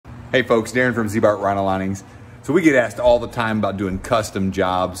Hey folks, Darren from Ziebart Rhino Linings. So we get asked all the time about doing custom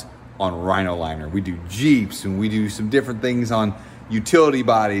jobs on Rhino Liner. We do Jeeps and we do some different things on utility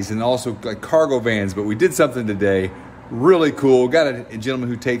bodies and also like cargo vans, but we did something today really cool. Got a gentleman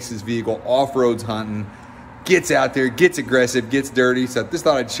who takes his vehicle off-roads hunting, gets out there, gets aggressive, gets dirty, so I just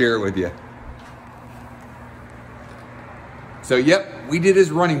thought I'd share it with you. So yep, we did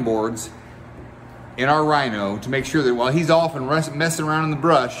his running boards in our Rhino to make sure that while he's off and messing around in the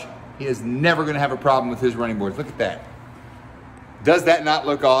brush, he is never going to have a problem with his running boards. Look at that. Does that not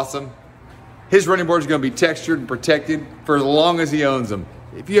look awesome? His running boards are going to be textured and protected for as long as he owns them.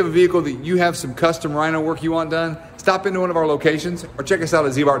 If you have a vehicle that you have some custom Rhino work you want done, stop into one of our locations or check us out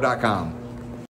at ziebart.com.